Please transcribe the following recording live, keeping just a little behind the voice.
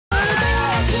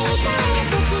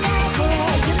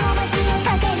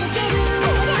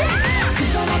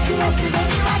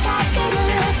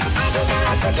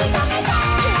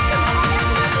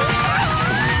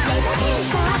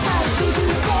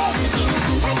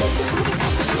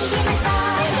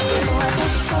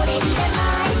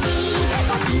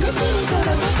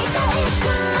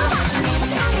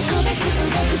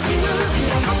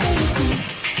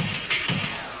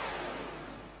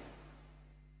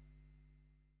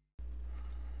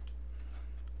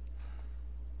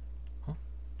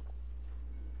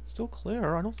Still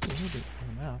clear. I don't see anything on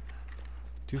the map.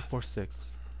 246.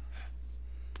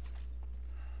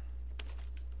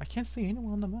 I can't see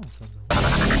anyone on the map.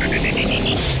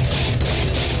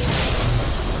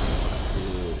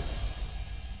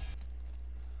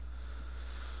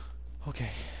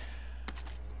 Okay.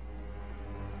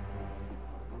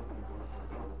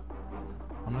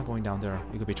 I'm not going down there.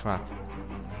 You could be trapped.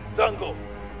 Jungle.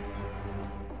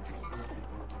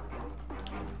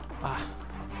 Ah.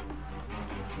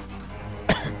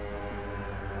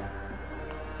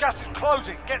 Gas is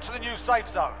closing. Get to the new safe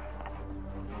zone.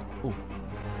 Oh.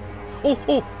 Oh,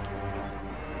 oh!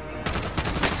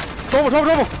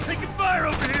 Trouble! Taking fire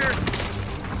over here.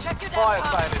 Check your fire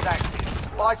sale is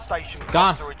active. Buy station Gone.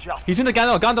 costs are adjusted. He's in the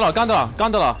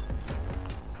gondola.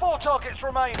 4 targets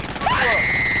remaining. Good work.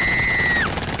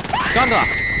 Gondola.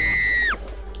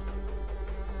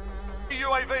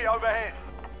 UAV overhead.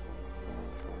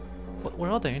 Where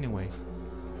are they anyway?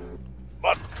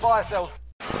 Fire cells.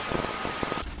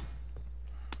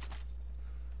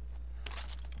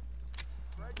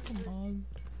 Come on.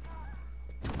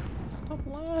 Stop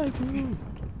lagging.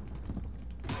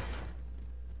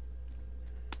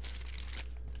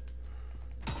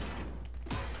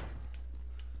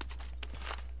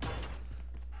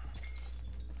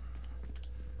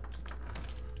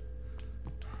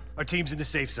 Our team's in the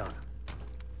safe zone.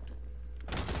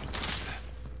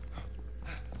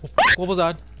 What was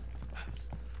that?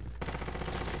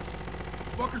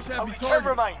 Fuckers have Only me 10 targeted.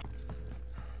 remain.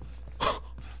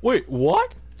 Wait,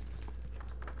 what?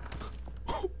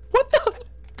 What the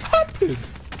happened?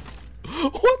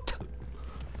 What the?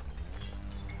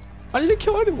 I didn't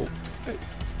kill anyone. Hey.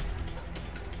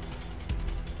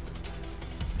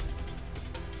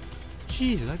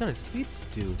 Jesus, I gotta sleep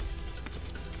still.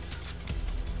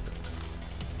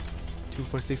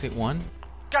 24681.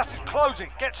 Gas is closing.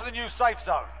 Get to the new safe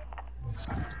zone.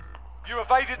 You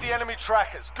evaded the enemy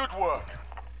trackers. Good work.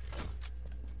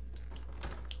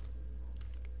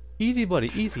 Easy,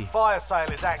 buddy, easy. Fire sale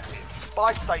is active.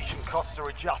 Buy station costs are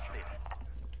adjusted.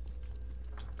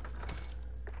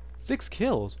 6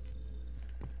 kills.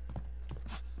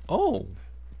 Oh.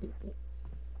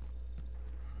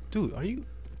 Dude, are you...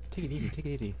 Take it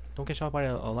easy, Don't get shot by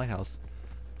a lighthouse.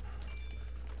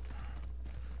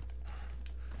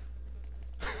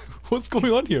 What's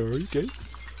going on here? Are you okay?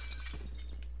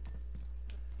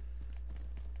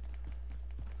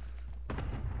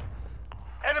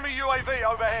 Enemy UAV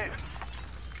overhead.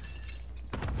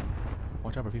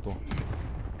 Watch out for people.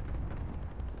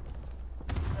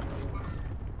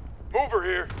 Mover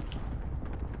here.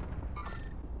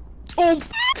 Oh, f***!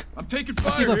 I'm taking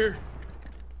fire here.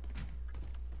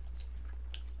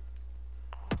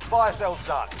 Fire sales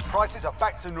done. Prices are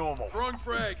back to normal. Throwing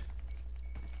frag.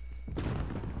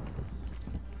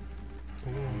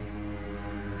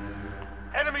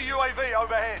 Enemy UAV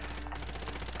overhead.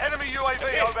 Enemy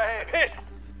UAV overhead. Hit.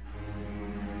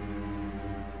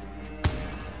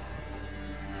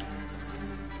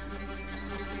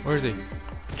 Where is he?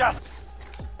 Gas.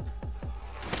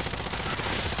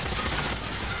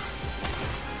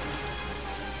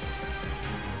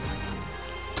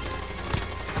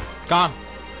 Gone.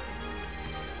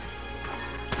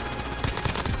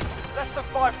 Less than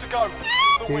 5 to go.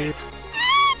 The win.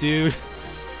 Dude.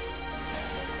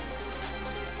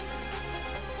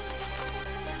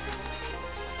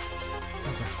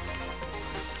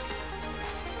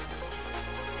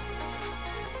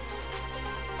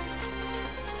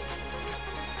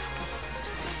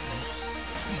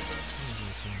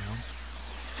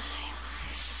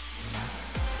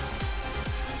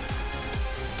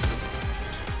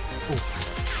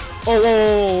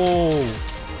 Oh,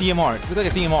 DMR. Looks like a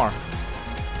DMR.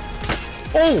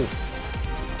 Oh!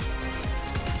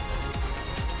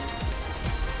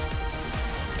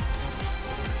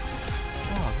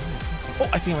 Oh,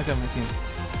 I see him.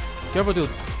 Careful, dude.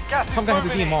 Gas is Some guy has a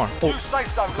moving in. DMR. New Oh,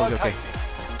 safe zone okay. located.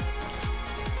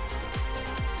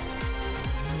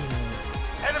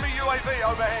 Enemy UAV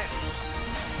overhead.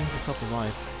 He's a couple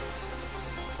alive.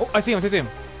 Oh, I see him. Damn,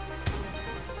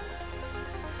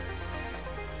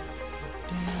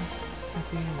 can't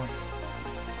see anyone.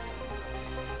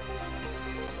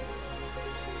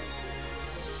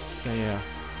 Yeah.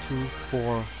 2,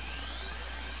 4.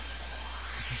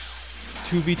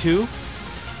 2v2?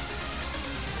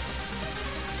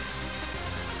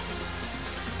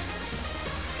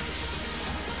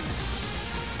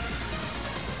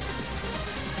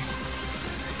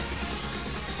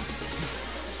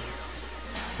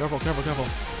 Careful, careful, careful.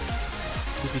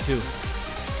 2v2.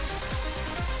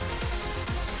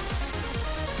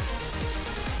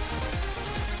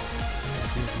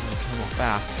 Come on,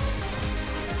 fast.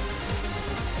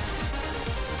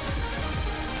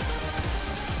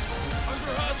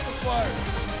 Under hostile fire.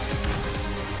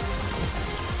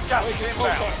 Gas Wait, is get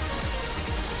inbound. closer.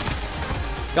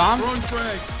 Gone? Throwing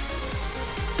frag.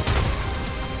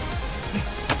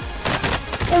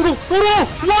 Oh no! Oh no!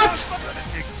 What?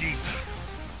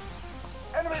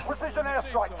 Enemy precision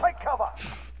airstrike. Take cover.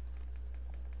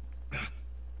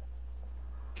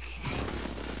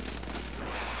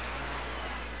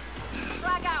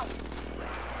 Frag out.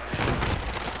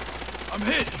 I'm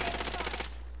hit.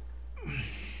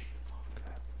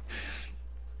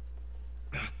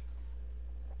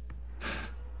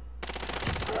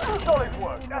 Solid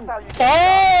work. That's how you do it.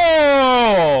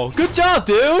 Oh! Good job,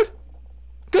 dude!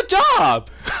 Good job!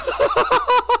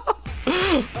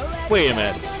 Wait a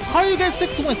minute. How do you get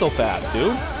 6 wins so fast,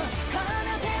 dude?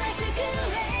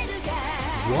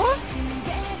 What?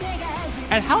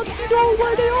 And how did you know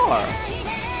where they are?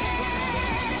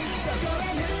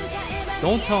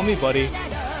 Don't tell me, buddy.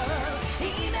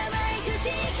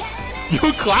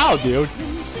 You're Cloud, dude.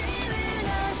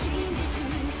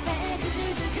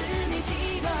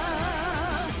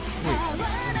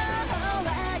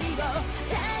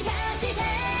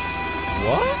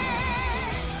 What?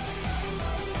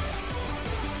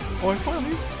 Oh, I found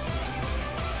you.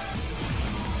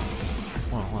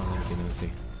 Hold on, let me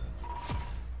see.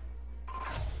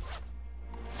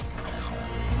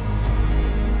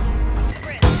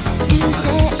 You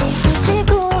say